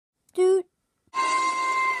Dude.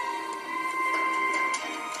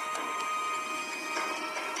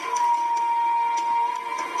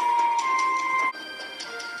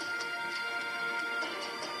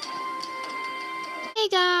 Hey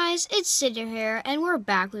guys, it's Cinder here, and we're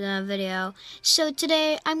back with another video. So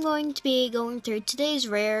today, I'm going to be going through today's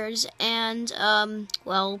rares and,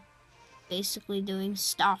 well, basically doing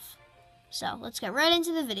stuff. So, let's get right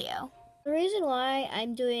into the video. The reason why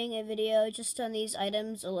I'm doing a video just on these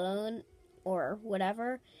items alone, or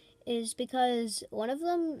whatever, is because one of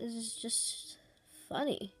them is just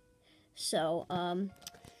funny. So, I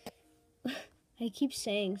keep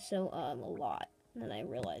saying so, a lot, and I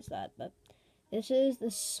realize that, but this is the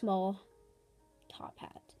smol top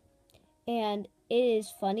hat. And it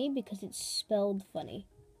is funny because it's spelled funny.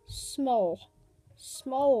 Smol.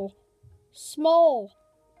 Smol. Smol.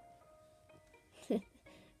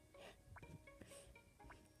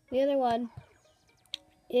 The other one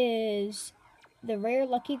is the rare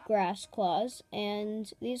lucky grass claws,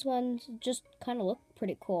 and these ones just kind of look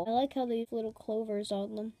pretty cool. I like how these little clovers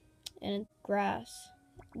on them, and grass.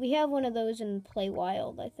 We have one of those in Play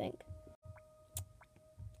Wild, I think.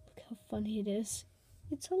 Look how funny it is.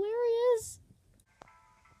 It's hilarious.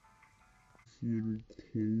 Little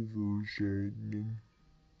clovers on them,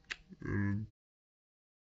 and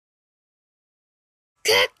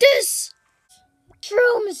Cactus!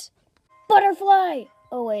 Shrooms! Butterfly!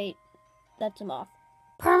 Oh wait, that's a moth.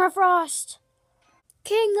 Permafrost!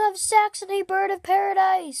 King of Saxony, bird of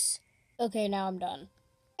paradise! Okay, now I'm done.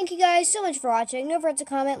 Thank you guys so much for watching. Don't forget to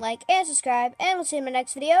comment, like, and subscribe, and we'll see you in my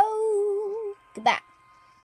next video. Goodbye.